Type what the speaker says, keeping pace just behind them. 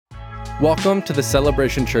Welcome to the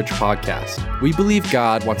Celebration Church podcast. We believe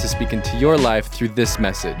God wants to speak into your life through this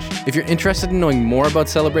message. If you're interested in knowing more about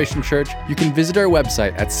Celebration Church, you can visit our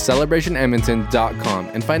website at celebrationedmonton.com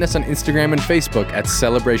and find us on Instagram and Facebook at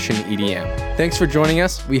celebrationedm. Thanks for joining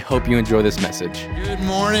us. We hope you enjoy this message. Good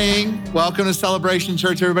morning. Welcome to Celebration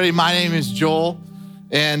Church, everybody. My name is Joel,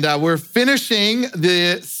 and we're finishing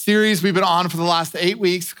the series we've been on for the last 8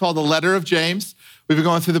 weeks called The Letter of James. We've been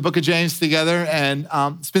going through the book of James together, and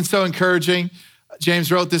it's been so encouraging. James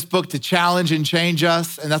wrote this book to challenge and change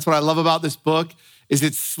us, and that's what I love about this book, is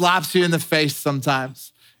it slaps you in the face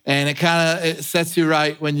sometimes, and it sets you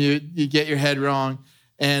right when you get your head wrong,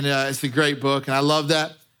 and it's a great book, and I love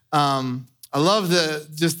that. I love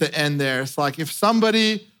the end there. It's like if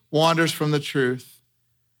somebody wanders from the truth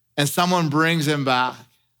and someone brings him back,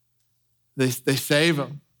 they save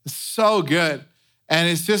him. It's so good. And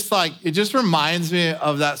it's just like, it just reminds me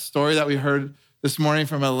of that story that we heard this morning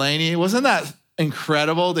from Eleni. Wasn't that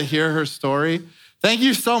incredible to hear her story? Thank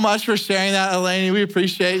you so much for sharing that, Eleni. We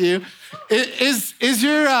appreciate you. That's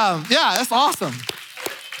awesome.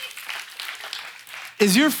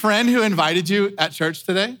 Is your friend who invited you at church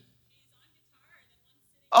today?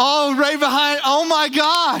 Oh, right behind. Oh my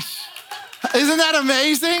gosh. Isn't that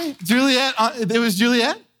amazing? Juliet, it was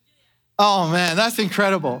Juliet? Oh man, that's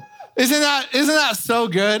incredible. Isn't that so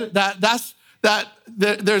good? That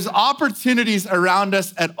there's opportunities around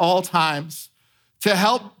us at all times to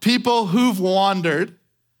help people who've wandered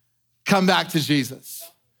come back to Jesus.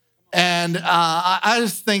 And I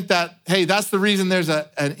just think that, hey, that's the reason there's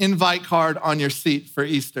an invite card on your seat for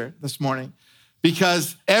Easter this morning.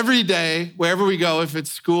 Because every day, wherever we go, if it's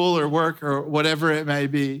school or work or whatever it may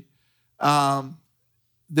be,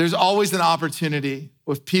 there's always an opportunity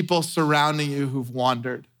with people surrounding you who've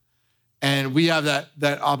wandered. And we have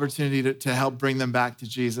that opportunity to help bring them back to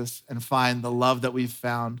Jesus and find the love that we've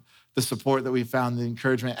found, the support that we found, the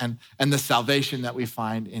encouragement, and the salvation that we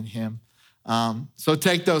find in him. So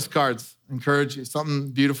take those cards, encourage you. Something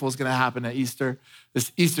beautiful is gonna happen at Easter.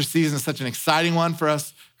 This Easter season is such an exciting one for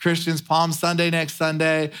us Christians. Palm Sunday next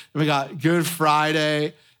Sunday. And we got Good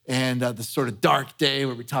Friday and the sort of dark day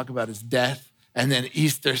where we talk about his death. And then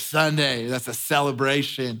Easter Sunday, that's a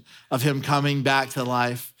celebration of him coming back to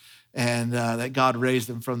life. And that God raised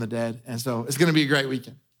him from the dead. And so it's gonna be a great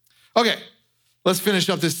weekend. Okay, let's finish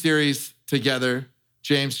up this series together.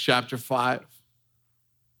 James chapter 5.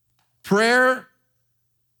 Prayer,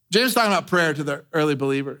 James is talking about prayer to the early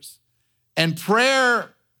believers. And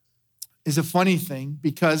prayer is a funny thing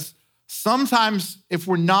because sometimes if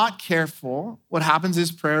we're not careful, what happens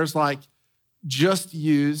is prayer is like just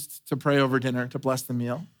used to pray over dinner to bless the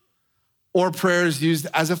meal, or prayer is used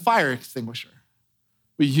as a fire extinguisher.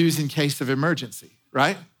 We use in case of emergency,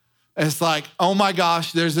 right? It's like, oh my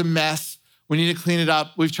gosh, there's a mess. We need to clean it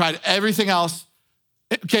up. We've tried everything else.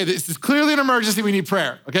 Okay, this is clearly an emergency. We need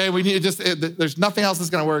prayer, okay? There's nothing else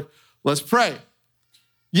that's gonna work. Let's pray.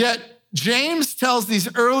 Yet, James tells these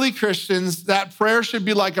early Christians that prayer should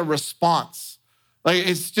be like a response. Like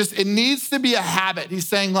it needs to be a habit. He's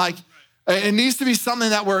saying like, it needs to be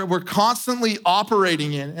something that we're constantly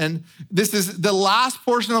operating in. And this is the last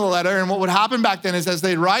portion of the letter. And what would happen back then is as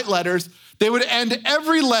they write letters, they would end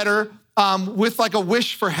every letter with like a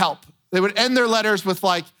wish for help. They would end their letters with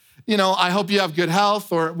like, I hope you have good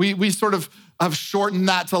health. Or we sort of have shortened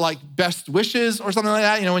that to like best wishes or something like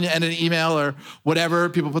that. When you end an email or whatever,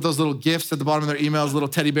 people put those little gifts at the bottom of their emails, little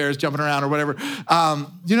teddy bears jumping around or whatever.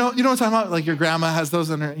 You know what I'm talking about? Like your grandma has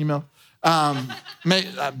those in her email. But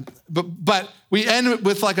we end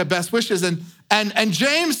with like a best wishes and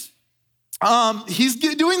James, he's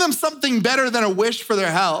doing them something better than a wish for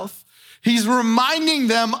their health. He's reminding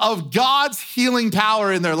them of God's healing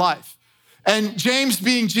power in their life. And James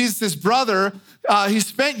being Jesus' brother, he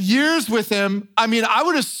spent years with him. I mean, I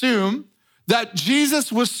would assume that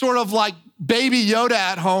Jesus was sort of like baby Yoda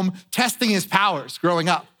at home testing his powers growing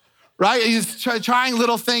up. Right? He's trying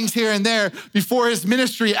little things here and there before his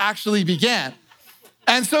ministry actually began.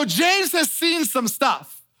 And so James has seen some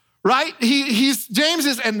stuff, right? James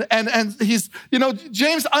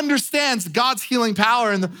understands God's healing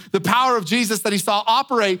power and the power of Jesus that he saw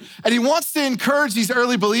operate. And he wants to encourage these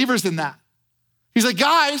early believers in that. He's like,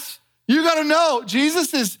 guys, you gotta know,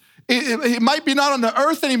 Jesus it might be not on the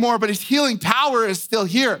earth anymore, but his healing power is still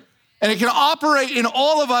here. And it can operate in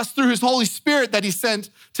all of us through his Holy Spirit that he sent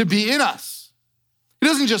to be in us. He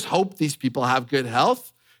doesn't just hope these people have good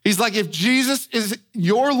health. He's like, if Jesus is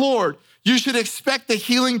your Lord, you should expect the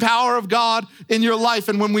healing power of God in your life.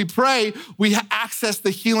 And when we pray, we access the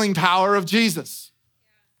healing power of Jesus.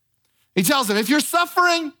 He tells them, if you're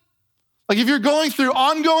suffering, like if you're going through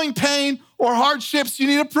ongoing pain or hardships, you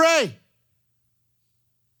need to pray.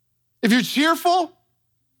 If you're cheerful,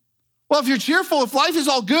 if life is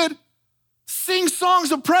all good, sing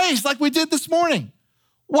songs of praise like we did this morning.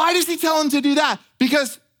 Why does he tell him to do that?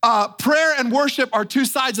 Because prayer and worship are two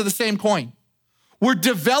sides of the same coin. We're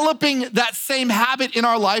developing that same habit in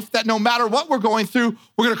our life that no matter what we're going through,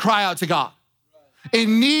 we're gonna cry out to God.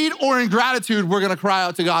 In need or in gratitude, we're gonna cry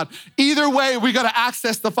out to God. Either way, we gotta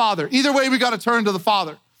access the Father. Either way, we gotta turn to the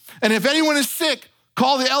Father. And if anyone is sick,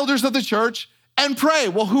 call the elders of the church and pray.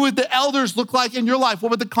 Well, who would the elders look like in your life?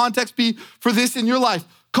 What would the context be for this in your life?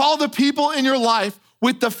 Call the people in your life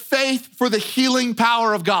with the faith for the healing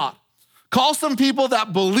power of God. Call some people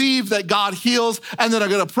that believe that God heals and that are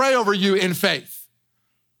gonna pray over you in faith.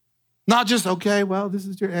 Not just, okay, well, this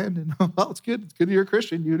is your end. And well, it's good you're a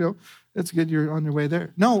Christian, it's good you're on your way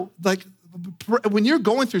there. No, like when you're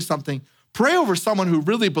going through something, pray over someone who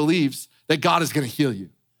really believes that God is gonna heal you,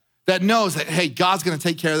 that knows that, hey, God's gonna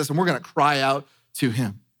take care of this and we're gonna cry out to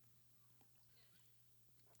him.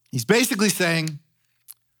 He's basically saying,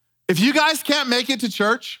 if you guys can't make it to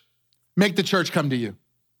church, make the church come to you.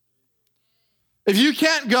 If you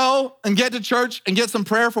can't go and get to church and get some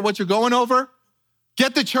prayer for what you're going over,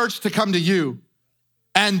 get the church to come to you.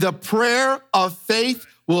 And the prayer of faith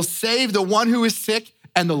will save the one who is sick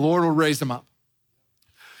and the Lord will raise him up.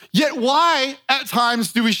 Yet why at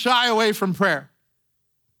times do we shy away from prayer?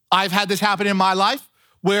 I've had this happen in my life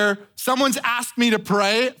where someone's asked me to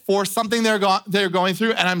pray for something they're going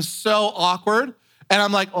through and I'm so awkward. And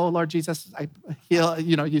I'm like, oh, Lord Jesus, I heal,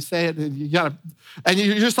 you say it, and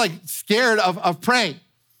you're just like scared of praying.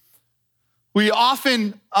 We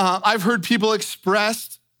often, I've heard people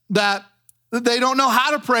express that they don't know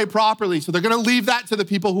how to pray properly. So they're gonna leave that to the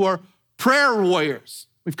people who are prayer warriors.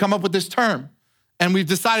 We've come up with this term. And we've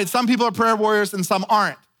decided some people are prayer warriors and some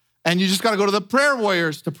aren't. And you just gotta go to the prayer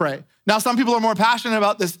warriors to pray. Now, some people are more passionate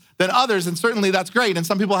about this than others, and certainly that's great. And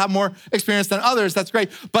some people have more experience than others, that's great.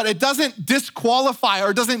 But it doesn't disqualify or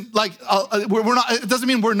it doesn't it doesn't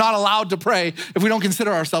mean we're not allowed to pray if we don't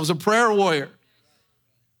consider ourselves a prayer warrior.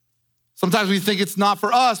 Sometimes we think it's not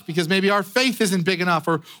for us because maybe our faith isn't big enough,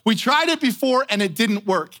 or we tried it before and it didn't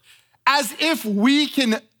work. As if we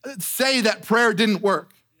can say that prayer didn't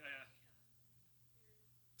work.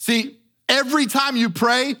 See, every time you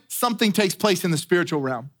pray, something takes place in the spiritual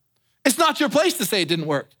realm. It's not your place to say it didn't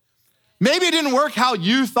work. Maybe it didn't work how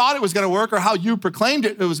you thought it was gonna work or how you proclaimed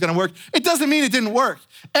it was gonna work. It doesn't mean it didn't work.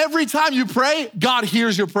 Every time you pray, God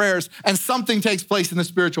hears your prayers and something takes place in the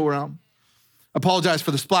spiritual realm. I apologize for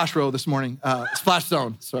the splash row this morning, splash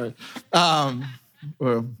zone, sorry.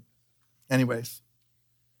 Anyways.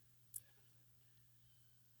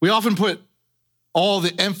 We often put all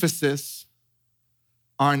the emphasis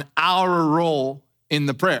on our role in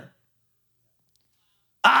the prayer.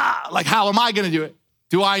 Like how am I gonna do it?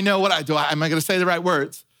 Do I know what am I gonna say the right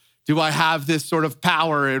words? Do I have this sort of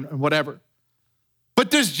power and whatever? But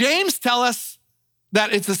does James tell us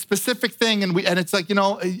that it's a specific thing and it's like,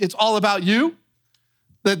 it's all about you?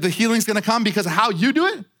 That the healing's gonna come because of how you do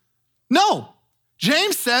it? No,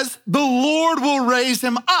 James says the Lord will raise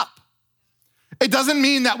him up. It doesn't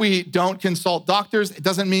mean that we don't consult doctors. It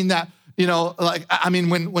doesn't mean that,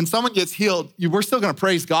 when someone gets healed, we're still gonna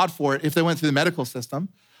praise God for it if they went through the medical system.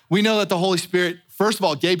 We know that the Holy Spirit, first of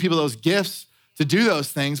all, gave people those gifts to do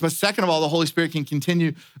those things. But second of all, the Holy Spirit can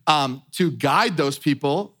continue to guide those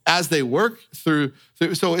people as they work through.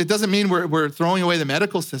 So it doesn't mean we're throwing away the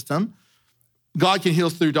medical system. God can heal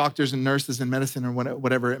through doctors and nurses and medicine or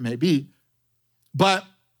whatever it may be. But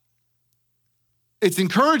it's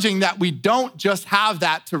encouraging that we don't just have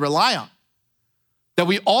that to rely on, that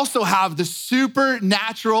we also have the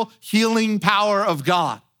supernatural healing power of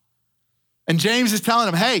God. And James is telling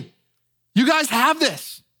them, hey, you guys have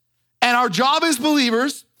this. And our job as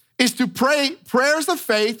believers is to pray prayers of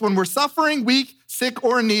faith when we're suffering, weak, sick,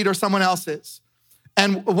 or in need, or someone else is.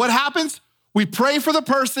 And what happens? We pray for the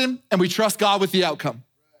person and we trust God with the outcome.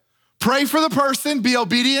 Pray for the person, be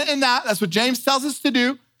obedient in that. That's what James tells us to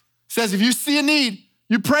do. Says if you see a need,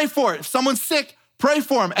 you pray for it. If someone's sick, pray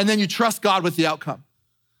for them, and then you trust God with the outcome.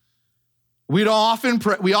 We often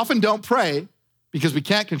don't pray because we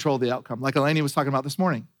can't control the outcome, like Eleni was talking about this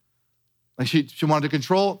morning. Like she wanted to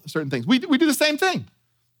control certain things. We do the same thing.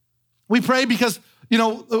 We pray because, we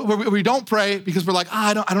don't pray because we're like,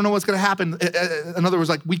 I don't know what's gonna happen. In other words,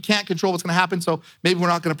 like we can't control what's gonna happen, so maybe we're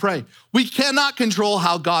not gonna pray. We cannot control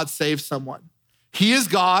how God saves someone. He is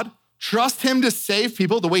God. Trust him to save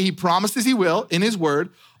people the way he promises he will in his word.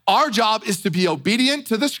 Our job is to be obedient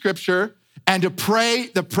to the scripture and to pray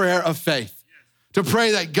the prayer of faith. To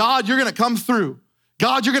pray that God, you're gonna come through.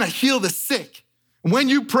 God, you're gonna heal the sick. And when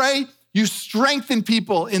you pray, you strengthen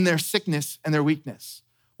people in their sickness and their weakness.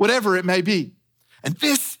 whatever it may be. And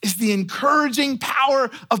this is the encouraging power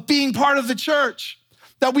of being part of the church,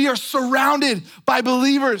 that we are surrounded by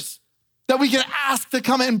believers that we can ask to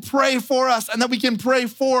come and pray for us, and that we can pray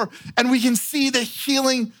for, and we can see the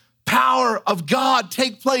healing power of God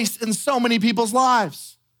take place in so many people's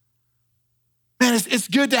lives. Man, it's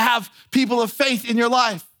good to have people of faith in your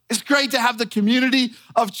life. It's great to have the community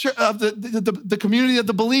of the community of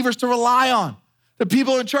the believers to rely on. The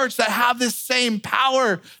people in church that have this same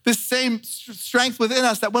power, this same strength within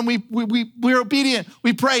us, that when we're obedient,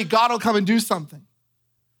 we pray, God will come and do something.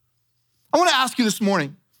 I want to ask you this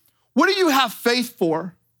morning, what do you have faith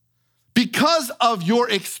for because of your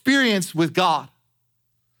experience with God?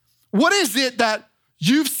 What is it that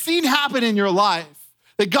you've seen happen in your life,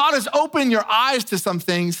 that God has opened your eyes to some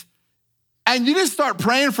things, and you just start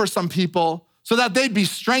praying for some people so that they'd be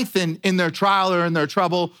strengthened in their trial or in their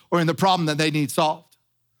trouble or in the problem that they need solved?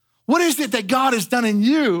 What is it that God has done in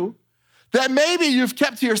you that maybe you've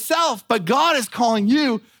kept to yourself, but God is calling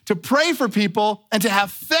you to pray for people and to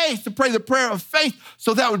have faith, to pray the prayer of faith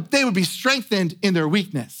so that they would be strengthened in their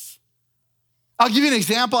weakness? I'll give you an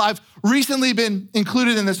example. I've recently been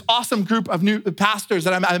included in this awesome group of new pastors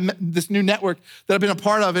that I'm this new network that I've been a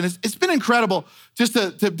part of. And it's been incredible just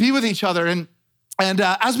to be with each other. And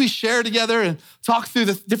as we share together and talk through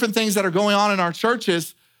the different things that are going on in our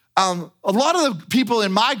churches, a lot of the people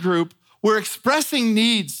in my group were expressing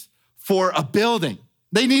needs for a building.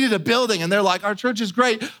 They needed a building, and they're like, our church is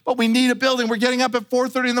great, but we need a building. We're getting up at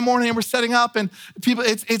 4:30 in the morning and we're setting up, and people,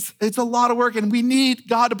 it's a lot of work, and we need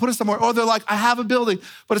God to put us somewhere. Or they're like, I have a building,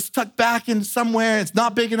 but it's tucked back in somewhere, it's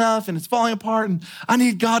not big enough, and it's falling apart, and I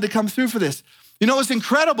need God to come through for this. You know, it's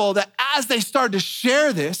incredible that as they started to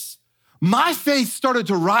share this, my faith started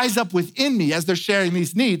to rise up within me as they're sharing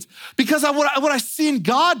these needs, because what I've seen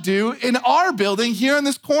God do in our building here in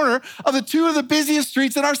this corner of the two of the busiest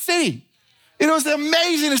streets in our city. It was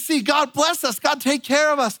amazing to see God bless us, God take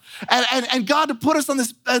care of us, and God to put us on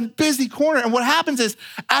this busy corner. And what happens is,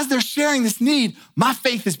 as they're sharing this need, my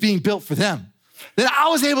faith is being built for them. Then I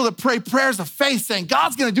was able to pray prayers of faith saying,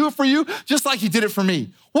 God's gonna do it for you just like he did it for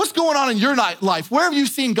me. What's going on in your life? Where have you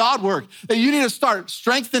seen God work that you need to start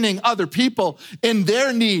strengthening other people in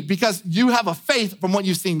their need because you have a faith from what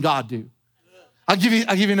you've seen God do? I'll give you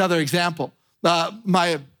another example.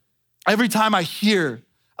 Every time I hear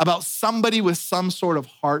about somebody with some sort of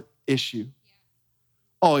heart issue,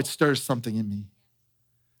 it stirs something in me.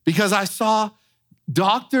 Because I saw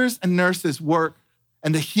doctors and nurses work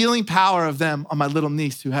and the healing power of them on my little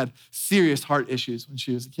niece who had serious heart issues when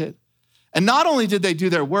she was a kid. And not only did they do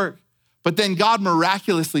their work, but then God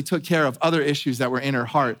miraculously took care of other issues that were in her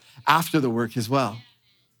heart after the work as well.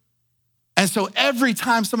 And so every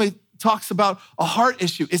time somebody talks about a heart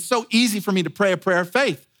issue, it's so easy for me to pray a prayer of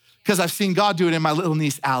faith because I've seen God do it in my little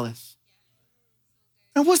niece, Alice.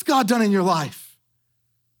 And what's God done in your life?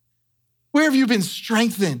 Where have you been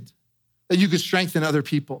strengthened that you could strengthen other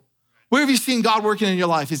people? Where have you seen God working in your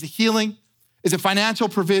life? Is it healing? Is it financial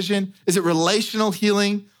provision? Is it relational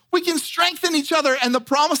healing? We can strengthen each other. And the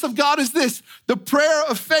promise of God is this: the prayer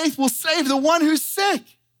of faith will save the one who's sick.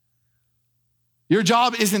 Your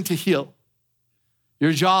job isn't to heal.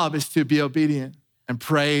 Your job is to be obedient and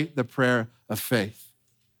pray the prayer of faith.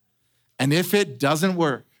 And if it doesn't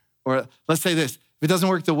work, or let's say this, if it doesn't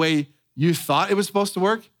work the way you thought it was supposed to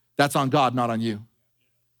work, that's on God, not on you.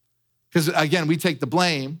 Because again, we take the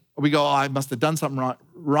blame, or we go, I must have done something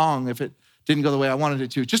wrong if it didn't go the way I wanted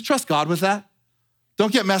it to. Just trust God with that.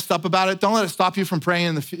 Don't get messed up about it. Don't let it stop you from praying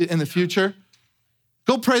in the future.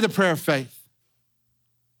 Go pray the prayer of faith.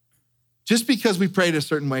 Just because we prayed a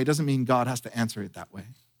certain way doesn't mean God has to answer it that way.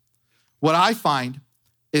 What I find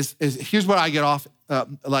is here's where I get off,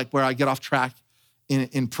 where I get off track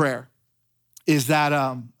in prayer, is that,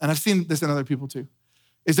 and I've seen this in other people too,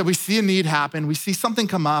 is that we see a need happen, we see something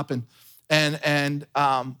come up, and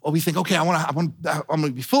we think, okay, I'm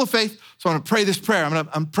gonna be full of faith, so I'm gonna pray this prayer. I'm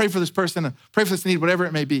gonna pray for this person, and pray for this need, whatever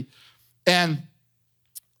it may be. And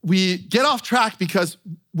we get off track because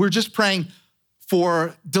we're just praying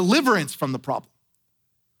for deliverance from the problem.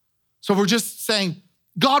 So we're just saying,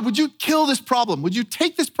 God, would you kill this problem? Would you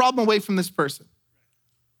take this problem away from this person?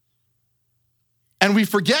 And we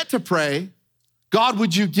forget to pray, God,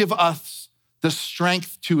 would you give us the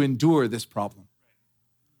strength to endure this problem?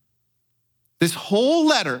 This whole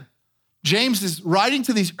letter, James is writing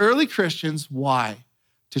to these early Christians. Why?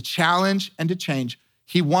 To challenge and to change.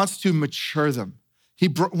 He wants to mature them. He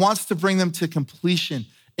wants to bring them to completion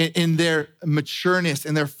in their matureness,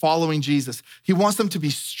 in their following Jesus. He wants them to be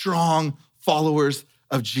strong followers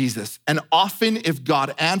of Jesus. And often if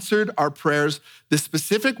God answered our prayers the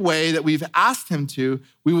specific way that we've asked him to,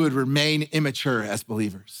 we would remain immature as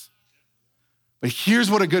believers. But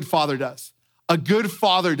here's what a good father does. A good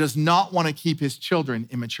father does not want to keep his children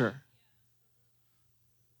immature.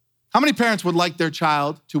 How many parents would like their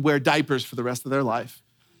child to wear diapers for the rest of their life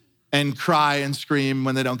and cry and scream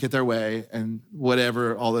when they don't get their way and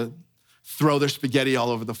whatever, throw their spaghetti all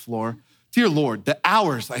over the floor? Dear Lord, the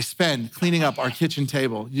hours I spend cleaning up our kitchen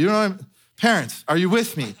table. You know, parents, are you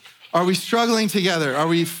with me? Are we struggling together? Are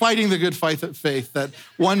we fighting the good fight of faith that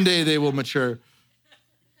one day they will mature?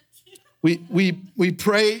 We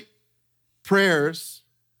pray prayers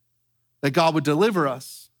that God would deliver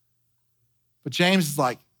us. But James is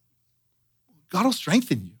like, God will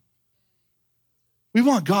strengthen you. We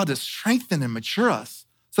want God to strengthen and mature us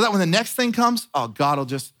so that when the next thing comes, God will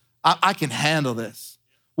just, I can handle this.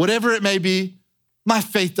 Whatever it may be, my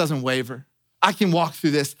faith doesn't waver. I can walk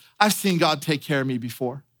through this. I've seen God take care of me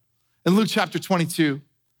before. In Luke chapter 22,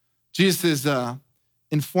 Jesus is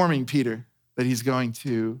informing Peter that he's going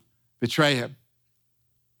to betray him.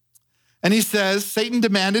 And he says, Satan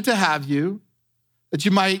demanded to have you, that he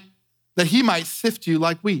might sift you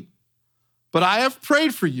like wheat. But I have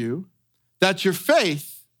prayed for you that your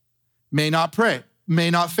faith may not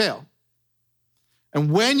fail.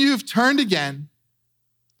 And when you've turned again,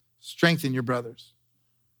 strengthen your brothers.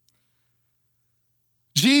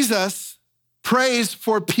 Jesus prays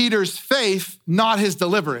for Peter's faith, not his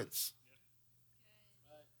deliverance.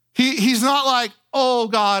 He's not like, oh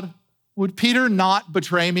God, would Peter not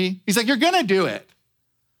betray me? He's like, you're gonna do it.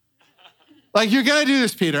 Like, you're gonna do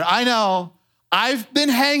this, Peter. I know. I've been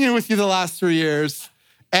hanging with you the last 3 years,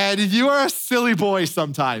 and you are a silly boy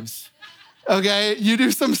sometimes, okay? You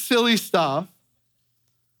do some silly stuff.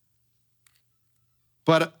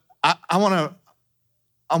 But I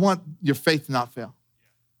want your faith to not fail.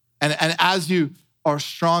 And as you are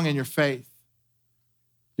strong in your faith,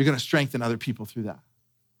 you're gonna strengthen other people through that.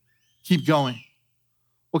 Keep going.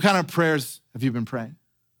 What kind of prayers have you been praying?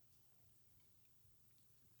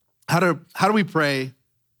 How do we pray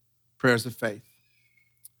prayers of faith?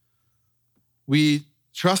 We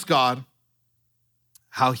trust God,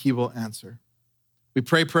 how he will answer. We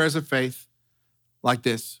pray prayers of faith like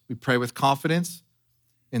this. We pray with confidence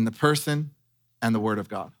in the person and the word of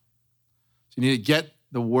God. So you need to get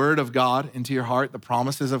the word of God into your heart, the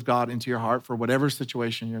promises of God into your heart for whatever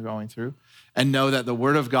situation you're going through, and know that the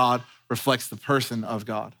word of God reflects the person of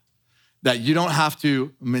God. That you don't have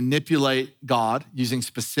to manipulate God using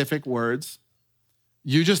specific words.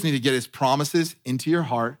 You just need to get his promises into your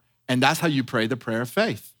heart, and that's how you pray the prayer of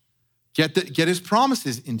faith. Get his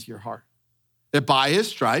promises into your heart. That by his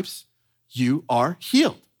stripes, you are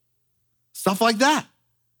healed. Stuff like that.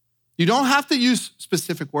 You don't have to use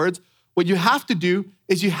specific words. What you have to do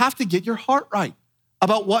is you have to get your heart right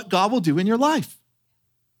about what God will do in your life.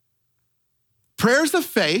 Prayers of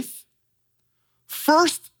faith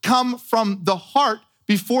first come from the heart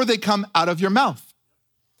before they come out of your mouth.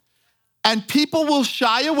 And people will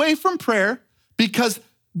shy away from prayer because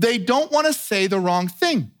they don't want to say the wrong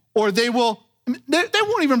thing, or they won't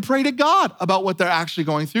even pray to God about what they're actually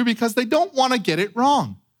going through because they don't want to get it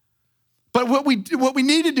wrong. But what we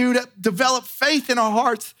need to do to develop faith in our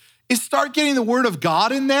hearts is start getting the word of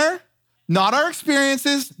God in there, not our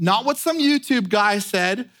experiences, not what some YouTube guy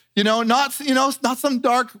said, not some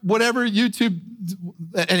dark whatever YouTube.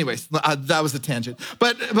 Anyways, that was a tangent.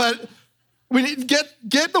 But we need to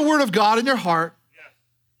get the word of God in your heart,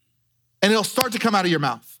 and it'll start to come out of your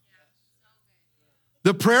mouth.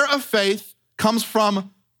 The prayer of faith comes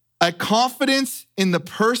from a confidence in the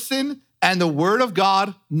person and the word of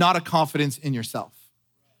God, not a confidence in yourself.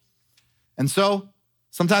 And so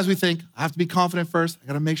sometimes we think, I have to be confident first. I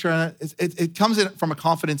got to make sure. It comes in from a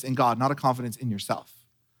confidence in God, not a confidence in yourself.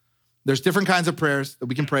 There's different kinds of prayers that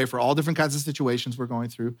we can pray for all different kinds of situations we're going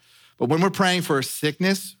through. But when we're praying for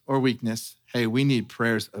sickness or weakness, hey, we need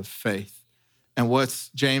prayers of faith. And what's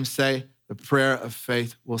James say? The prayer of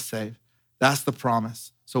faith will save. That's the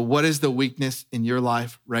promise. So what is the weakness in your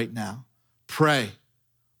life right now? Pray.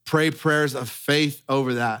 Pray prayers of faith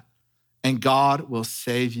over that. And God will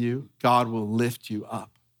save you. God will lift you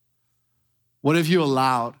up. What have you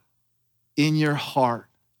allowed in your heart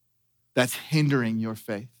that's hindering your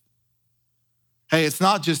faith? Hey, it's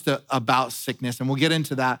not just about sickness, and we'll get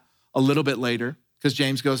into that a little bit later because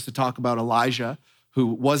James goes to talk about Elijah, who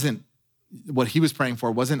what he was praying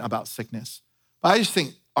for wasn't about sickness. But I just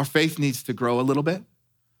think our faith needs to grow a little bit.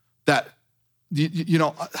 That,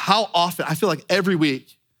 how often, I feel like every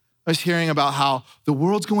week, I was hearing about how the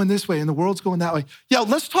world's going this way and the world's going that way. Yeah,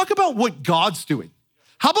 let's talk about what God's doing.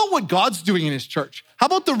 How about what God's doing in his church? How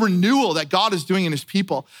about the renewal that God is doing in his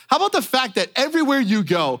people? How about the fact that everywhere you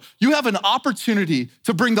go, you have an opportunity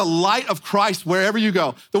to bring the light of Christ wherever you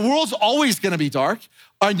go? The world's always gonna be dark.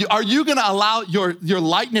 Are you gonna allow your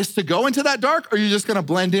lightness to go into that dark, or are you just gonna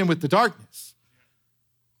blend in with the darkness?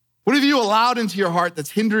 What have you allowed into your heart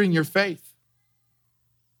that's hindering your faith?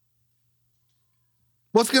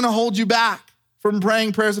 What's gonna hold you back from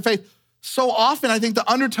praying prayers of faith? So often, I think the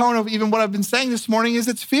undertone of even what I've been saying this morning is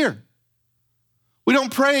it's fear. We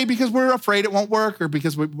don't pray because we're afraid it won't work, or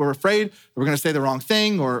because we're afraid we're gonna say the wrong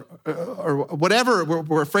thing, or whatever.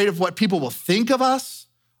 We're afraid of what people will think of us.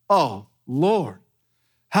 Oh, Lord,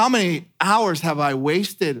 how many hours have I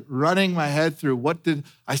wasted running my head through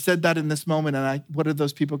I said that in this moment, and what are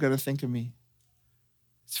those people gonna think of me?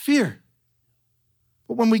 It's fear.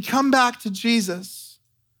 But when we come back to Jesus,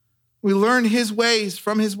 we learn his ways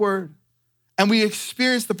from his word. And we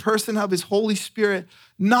experience the person of his Holy Spirit,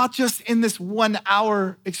 not just in this 1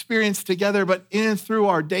 hour experience together, but in and through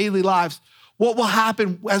our daily lives. What will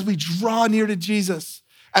happen as we draw near to Jesus,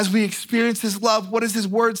 as we experience his love? What does his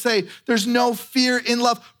word say? There's no fear in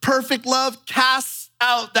love. Perfect love casts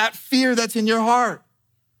out that fear that's in your heart.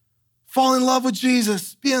 Fall in love with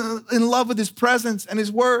Jesus. Be in love with his presence and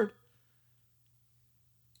his word.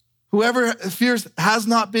 Whoever fears has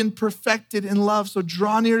not been perfected in love. So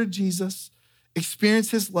draw near to Jesus.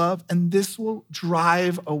 Experience his love, and this will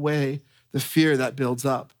drive away the fear that builds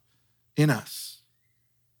up in us.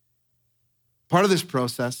 Part of this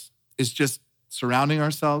process is just surrounding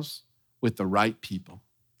ourselves with the right people.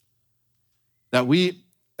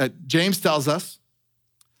 James tells us,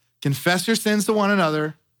 confess your sins to one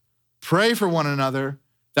another, pray for one another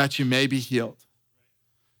that you may be healed.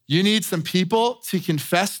 You need some people to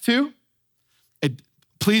confess to.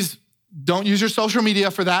 Please don't use your social media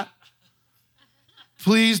for that.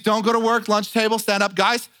 Please don't go to work, lunch table, stand up.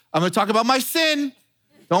 Guys, I'm gonna talk about my sin.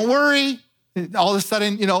 Don't worry. All of a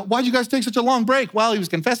sudden, why'd you guys take such a long break? Well, he was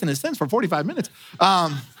confessing his sins for 45 minutes. But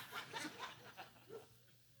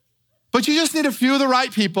you just need a few of the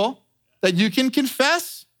right people that you can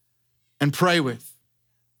confess and pray with.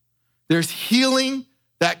 There's healing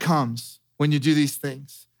that comes when you do these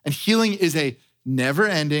things. And healing is a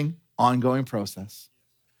never-ending, ongoing process.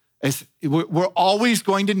 We're always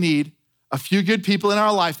going to need a few good people in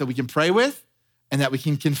our life that we can pray with and that we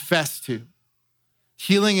can confess to.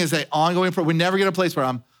 Healing is an ongoing process. We never get a place where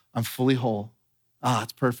I'm fully whole.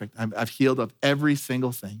 It's perfect. I've healed of every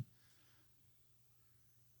single thing.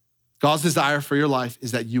 God's desire for your life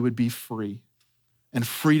is that you would be free. And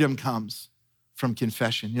freedom comes from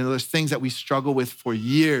confession. There's things that we struggle with for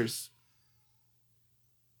years.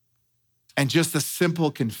 And just a simple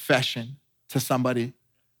confession to somebody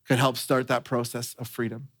could help start that process of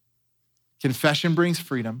freedom. Confession brings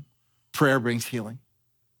freedom. Prayer brings healing.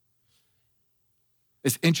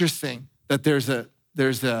 It's interesting that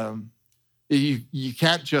you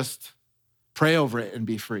can't just pray over it and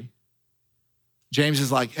be free. James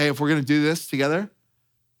is like, hey, if we're gonna do this together,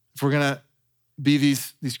 if we're gonna be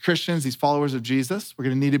these Christians, these followers of Jesus, we're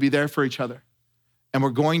gonna need to be there for each other. And we're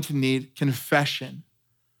going to need confession.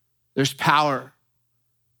 There's power.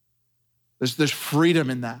 There's freedom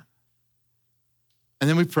in that. And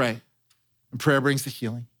then we pray. And prayer brings the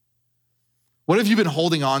healing. What have you been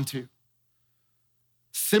holding on to?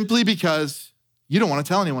 Simply because you don't want to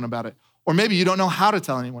tell anyone about it. Or maybe you don't know how to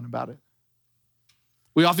tell anyone about it.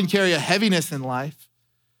 We often carry a heaviness in life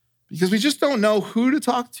because we just don't know who to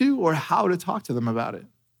talk to or how to talk to them about it.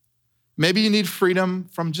 Maybe you need freedom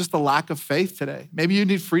from just a lack of faith today. Maybe you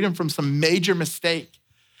need freedom from some major mistake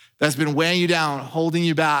that's been weighing you down, holding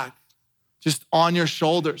you back, just on your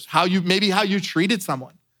shoulders. Maybe how you treated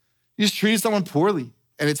someone. You just treated someone poorly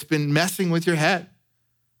and it's been messing with your head.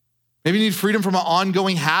 Maybe you need freedom from an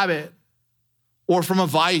ongoing habit or from a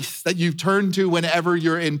vice that you turn to whenever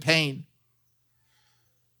you're in pain.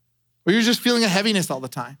 Or you're just feeling a heaviness all the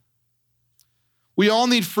time. We all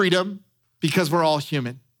need freedom because we're all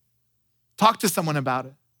human. Talk to someone about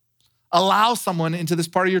it. Allow someone into this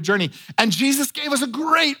part of your journey. And Jesus gave us a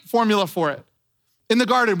great formula for it. In the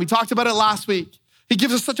garden, we talked about it last week. He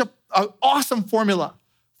gives us such an awesome formula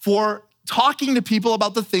for talking to people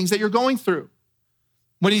about the things that you're going through.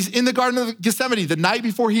 When he's in the Garden of Gethsemane, the night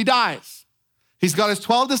before he dies, he's got his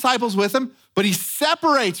 12 disciples with him, but he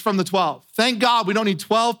separates from the 12. Thank God we don't need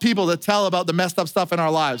 12 people to tell about the messed up stuff in our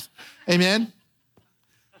lives. Amen?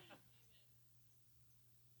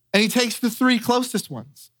 And he takes the 3 closest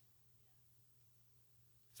ones.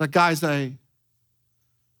 It's like, guys, I'm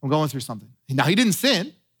going through something. Now, he didn't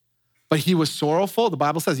sin, but he was sorrowful. The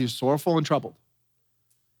Bible says he was sorrowful and troubled.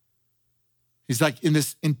 He's like in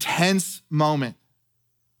this intense moment.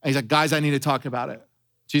 And he's like, guys, I need to talk about it.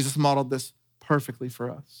 Jesus modeled this perfectly for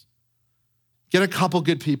us. Get a couple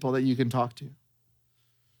good people that you can talk to.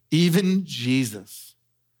 Even Jesus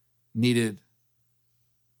needed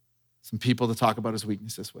some people to talk about his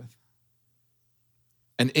weaknesses with.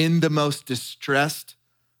 And in the most distressed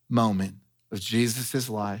moment of Jesus'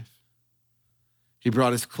 life, he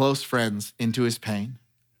brought his close friends into his pain.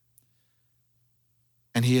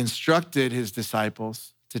 And he instructed his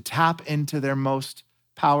disciples to tap into their most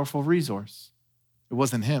powerful resource. It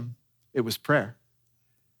wasn't him, it was prayer.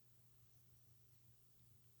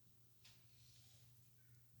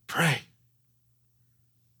 Pray.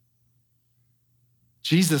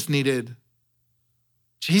 Jesus needed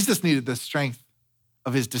the strength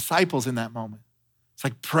of his disciples in that moment. It's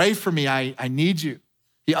like, pray for me, I need you.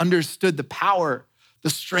 He understood the power, the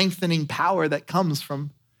strengthening power that comes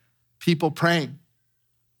from people praying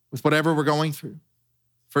with whatever we're going through.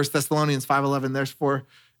 1 Thessalonians 5:11, therefore,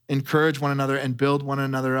 encourage one another and build one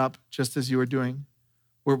another up, just as you are doing.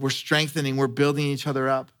 We're strengthening, we're building each other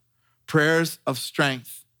up. Prayers of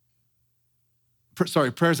faith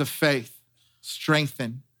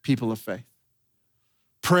strengthen people of faith.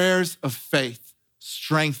 Prayers of faith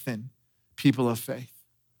strengthen people of faith.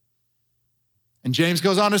 And James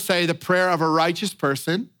goes on to say the prayer of a righteous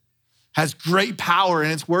person has great power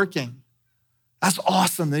in its working. That's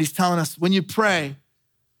awesome that he's telling us when you pray,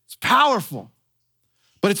 it's powerful.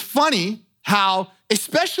 But it's funny how,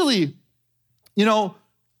 especially,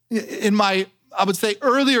 in my, I would say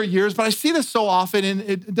earlier years, but I see this so often, and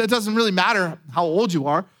it doesn't really matter how old you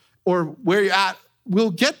are or where you're at,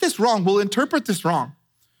 we'll get this wrong, we'll interpret this wrong.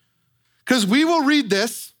 Because we will read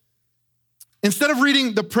this, instead of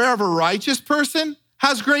reading the prayer of a righteous person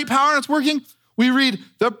has great power and it's working, we read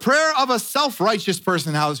the prayer of a self-righteous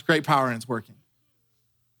person has great power and it's working.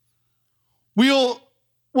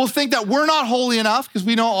 We'll think that we're not holy enough because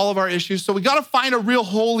we know all of our issues, so we got to find a real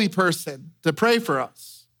holy person to pray for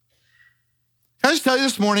us. Can I just tell you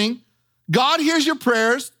this morning, God hears your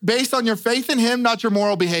prayers based on your faith in him, not your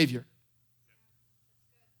moral behavior.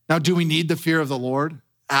 Now, do we need the fear of the Lord?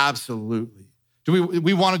 Absolutely. Do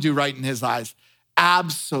we want to do right in his eyes?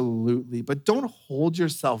 Absolutely. But don't hold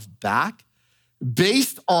yourself back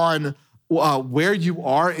based on where you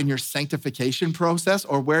are in your sanctification process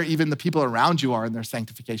or where even the people around you are in their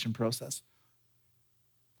sanctification process.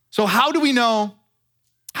 So how do we know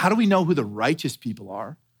who the righteous people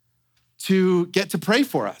are to get to pray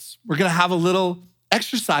for us? We're going to have a little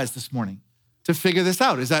exercise this morning to figure this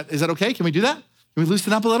out. Is that okay? Can we do that? Can we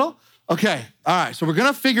loosen up a little? Okay. All right. So we're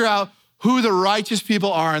going to figure out who the righteous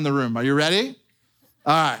people are in the room. Are you ready?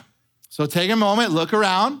 All right. So take a moment, look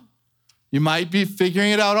around. You might be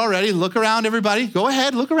figuring it out already. Look around, everybody. Go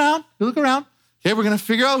ahead, look around. Look around. Okay, we're going to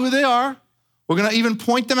figure out who they are. We're going to even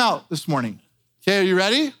point them out this morning. Okay, are you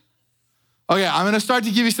ready? Okay, I'm going to start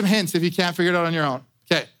to give you some hints if you can't figure it out on your own.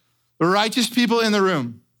 Okay, the righteous people in the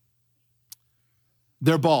room,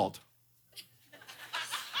 they're bald.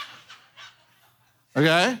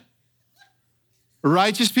 Okay? The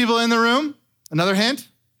righteous people in the room, another hint,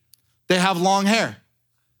 they have long hair.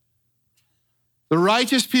 The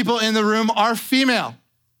righteous people in the room are female.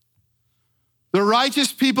 The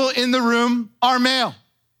righteous people in the room are male.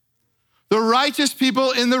 The righteous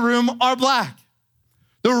people in the room are black.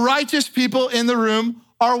 The righteous people in the room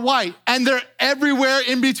are white. And they're everywhere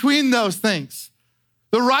in between those things.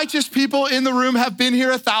 The righteous people in the room have been here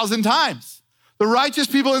 1,000 times. The righteous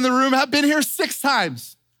people in the room have been here 6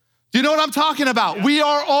 times. Do you know what I'm talking about? Yeah. We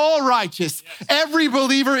are all righteous. Yes. Every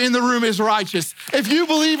believer in the room is righteous. If you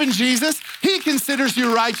believe in Jesus, he considers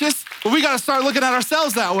you righteous, but we got to start looking at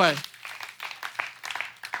ourselves that way.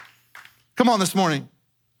 Come on this morning.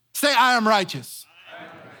 Say, I am righteous.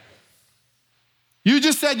 You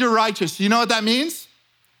just said you're righteous. You know what that means?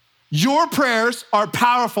 Your prayers are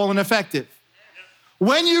powerful and effective.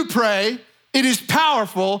 When you pray, it is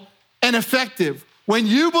powerful and effective. When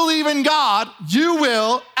you believe in God, you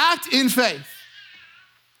will act in faith.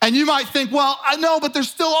 And you might think, well, I know, but there's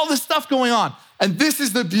still all this stuff going on. And this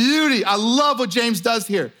is the beauty. I love what James does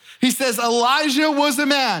here. He says, Elijah was a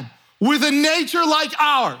man with a nature like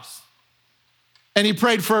ours. And he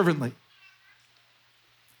prayed fervently.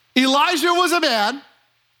 Elijah was a man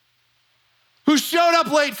who showed up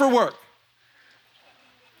late for work.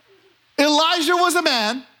 Elijah was a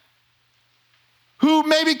man who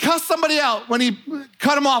maybe cussed somebody out when he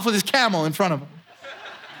cut him off with his camel in front of him.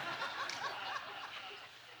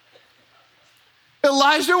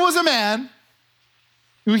 Elijah was a man,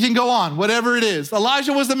 we can go on, whatever it is.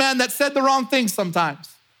 Elijah was the man that said the wrong things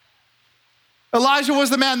sometimes. Elijah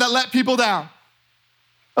was the man that let people down.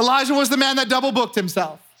 Elijah was the man that double booked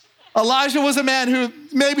himself. Elijah was a man who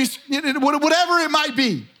maybe, whatever it might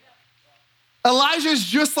be. Elijah is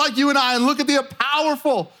just like you and I, and look at the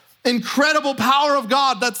powerful, incredible power of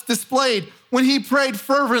God that's displayed when he prayed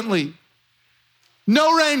fervently.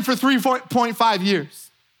 No rain for 3.5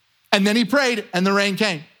 years. And then he prayed and the rain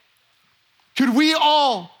came. Could we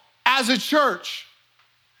all, as a church,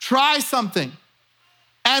 try something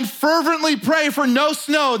and fervently pray for no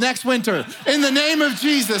snow next winter in the name of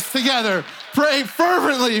Jesus together? Pray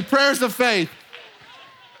fervently, prayers of faith.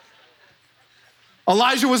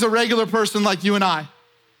 Elijah was a regular person like you and I.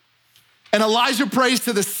 And Elijah prays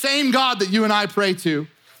to the same God that you and I pray to.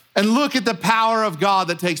 And look at the power of God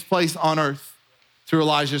that takes place on earth through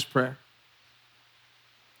Elijah's prayer.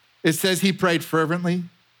 It says he prayed fervently,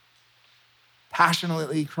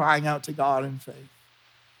 passionately crying out to God in faith.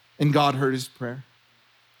 And God heard his prayer.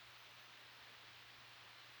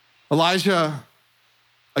 Elijah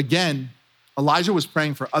was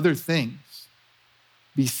praying for other things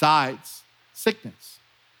besides sickness.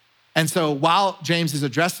 And so while James is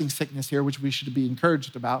addressing sickness here, which we should be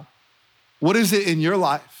encouraged about, what is it in your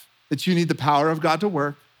life that you need the power of God to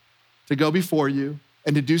work, to go before you,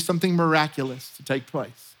 and to do something miraculous to take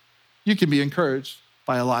place? You can be encouraged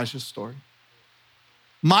by Elijah's story.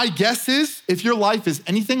 My guess is, if your life is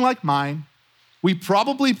anything like mine, we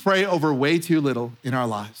probably pray over way too little in our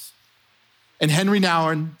lives. And Henry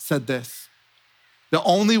Nouwen said this: the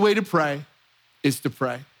only way to pray is to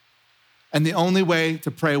pray. And the only way to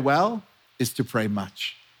pray well is to pray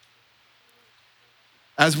much.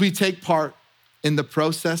 As we take part in the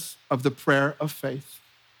process of the prayer of faith,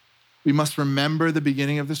 we must remember the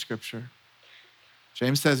beginning of the scripture.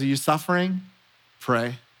 James says, are you suffering?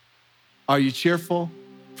 Pray. Are you cheerful?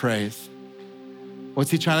 Praise.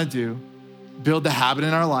 What's he trying to do? Build the habit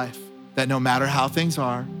in our life that no matter how things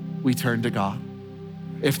are, we turn to God.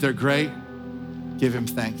 If they're great, give him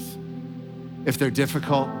thanks. If they're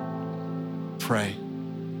difficult, pray.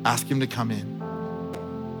 Ask him to come in.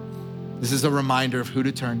 This is a reminder of who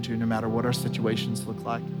to turn to no matter what our situations look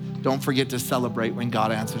like. Don't forget to celebrate when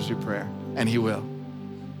God answers your prayer, and he will.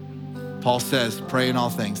 Paul says, pray in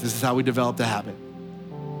all things. This is how we develop the habit.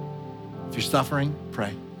 If you're suffering,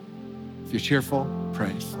 pray. If you're cheerful,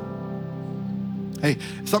 praise. Hey,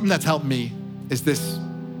 something that's helped me is this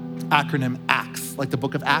acronym ACTS, like the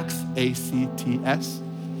book of Acts, A-C-T-S.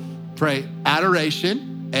 Pray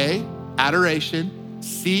adoration, A, adoration,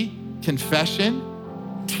 C,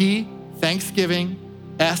 confession, T, thanksgiving,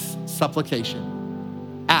 S,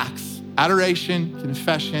 supplication. Acts, adoration,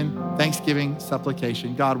 confession, thanksgiving,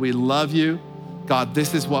 supplication. God, we love you. God,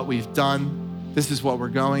 this is what we've done. This is what we're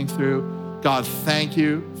going through. God, thank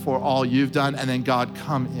you for all you've done. And then God,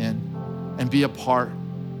 come in and be a part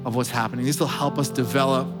of what's happening. This will help us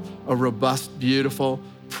develop a robust, beautiful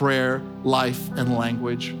prayer life and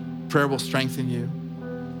language. Prayer will strengthen you.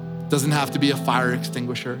 It doesn't have to be a fire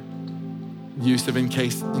extinguisher, use of in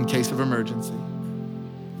case of emergency.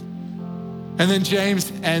 And then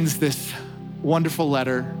James ends this wonderful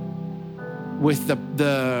letter with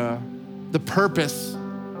the purpose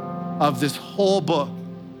of this whole book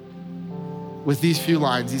with these few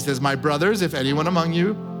lines. He says, my brothers, if anyone among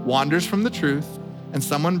you wanders from the truth and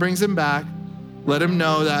someone brings him back, let him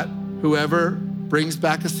know that whoever brings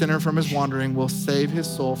back a sinner from his wandering will save his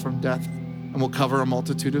soul from death and will cover a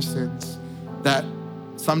multitude of sins. That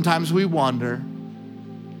sometimes we wander,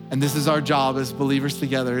 and this is our job as believers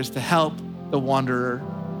together, is to help the wanderer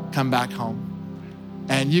come back home.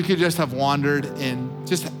 And you could just have wandered in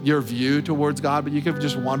just your view towards God, but you could have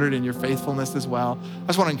just wandered in your faithfulness as well. I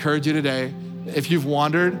just want to encourage you today, if you've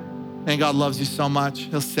wandered, and God loves you so much,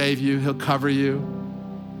 he'll save you, he'll cover you.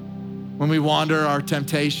 When we wander, our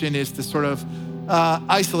temptation is to sort of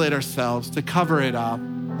isolate ourselves, to cover it up,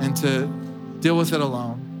 and to deal with it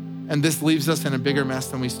alone. And this leaves us in a bigger mess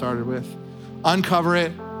than we started with. Uncover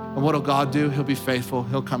it, and what will God do? He'll be faithful.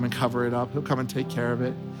 He'll come and cover it up. He'll come and take care of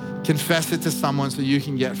it. Confess it to someone so you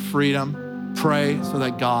can get freedom. Pray so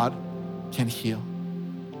that God can heal.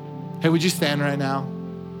 Hey, would you stand right now?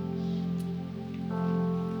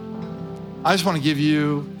 I just want to give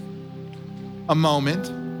you a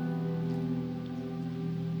moment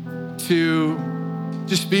to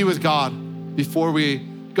just be with God before we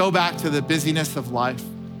go back to the busyness of life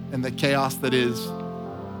and the chaos that is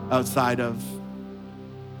outside of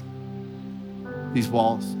these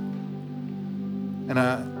walls. And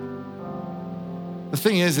the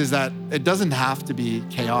thing is that it doesn't have to be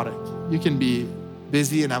chaotic. You can be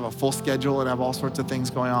busy and have a full schedule and have all sorts of things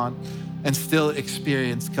going on and still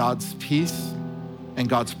experience God's peace and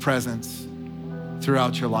God's presence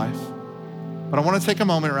throughout your life. But I want to take a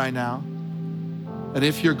moment right now that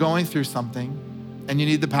if you're going through something and you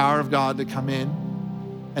need the power of God to come in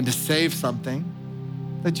and to save something,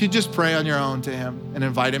 that you just pray on your own to him and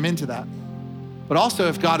invite him into that. But also,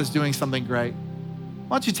 if God is doing something great,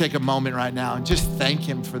 why don't you take a moment right now and just thank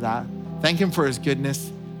him for that. Thank him for his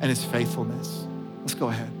goodness and his faithfulness. Let's go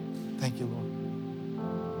ahead. Thank you, Lord.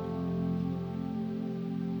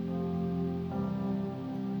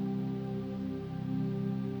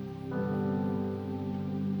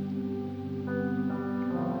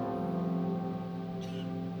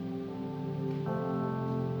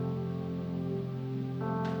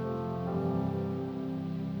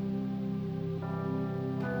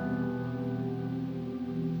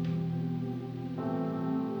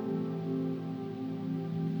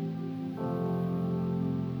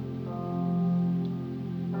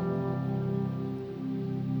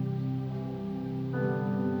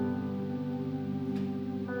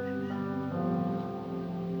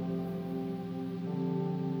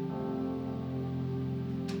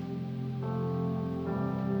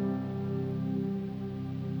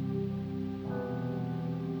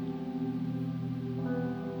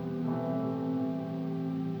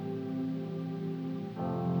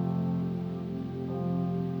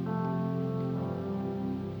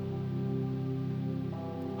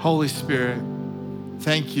 Holy Spirit,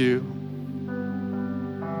 thank you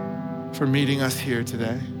for meeting us here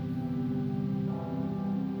today.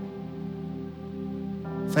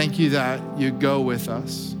 Thank you that you go with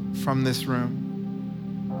us from this room.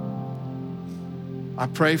 I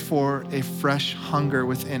pray for a fresh hunger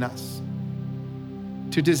within us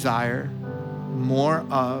to desire more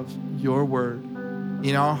of your word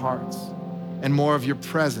in our hearts and more of your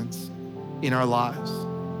presence in our lives.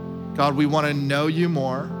 God, we want to know you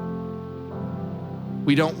more.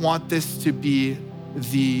 We don't want this to be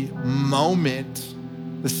the moment,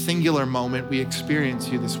 the singular moment we experience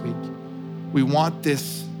you this week. We want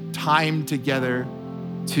this time together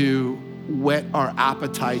to whet our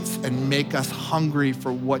appetites and make us hungry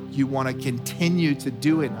for what you want to continue to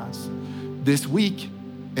do in us this week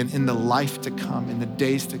and in the life to come, in the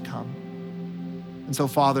days to come. And so,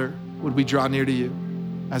 Father, would we draw near to you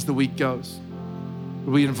as the week goes?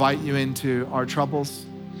 Would we invite you into our troubles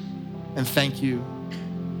and thank you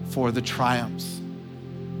for the triumphs?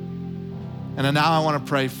 And now I want to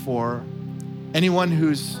pray for anyone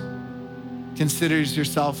who's considers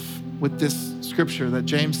yourself with this scripture that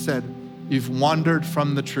James said, you've wandered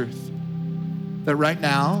from the truth. That right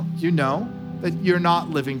now, you know that you're not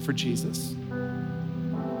living for Jesus.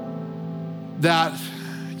 That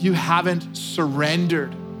you haven't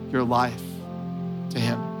surrendered your life to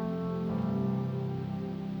him.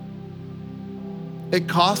 It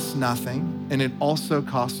costs nothing, and it also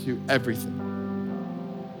costs you everything.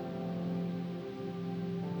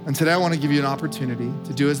 And today I want to give you an opportunity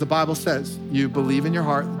to do as the Bible says. You believe in your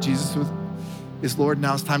heart that Jesus is Lord.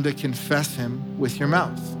 Now it's time to confess him with your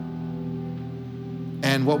mouth.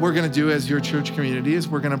 And what we're going to do as your church community is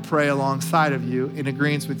we're going to pray alongside of you in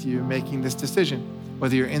agreement with you making this decision,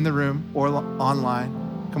 whether you're in the room or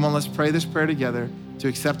online. Come on, let's pray this prayer together to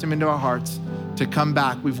accept him into our hearts, to come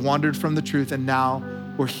back. We've wandered from the truth, and now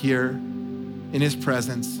we're here in his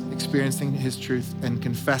presence, experiencing his truth and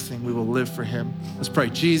confessing we will live for him. Let's pray.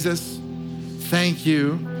 Jesus, thank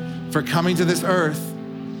you for coming to this earth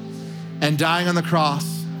and dying on the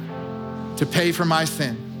cross to pay for my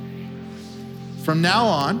sin. From now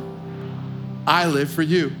on, I live for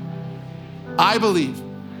you. I believe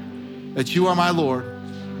that you are my Lord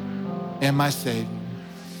and my Savior.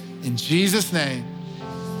 In Jesus' name,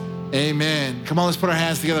 amen. Come on, let's put our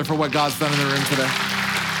hands together for what God's done in the room today.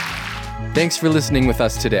 Thanks for listening with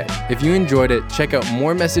us today. If you enjoyed it, check out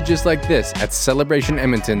more messages like this at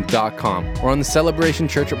celebrationedmonton.com or on the Celebration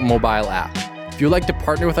Church mobile app. If you'd like to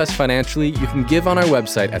partner with us financially, you can give on our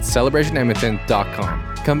website at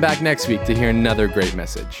celebrationedmonton.com. Come back next week to hear another great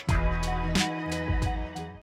message.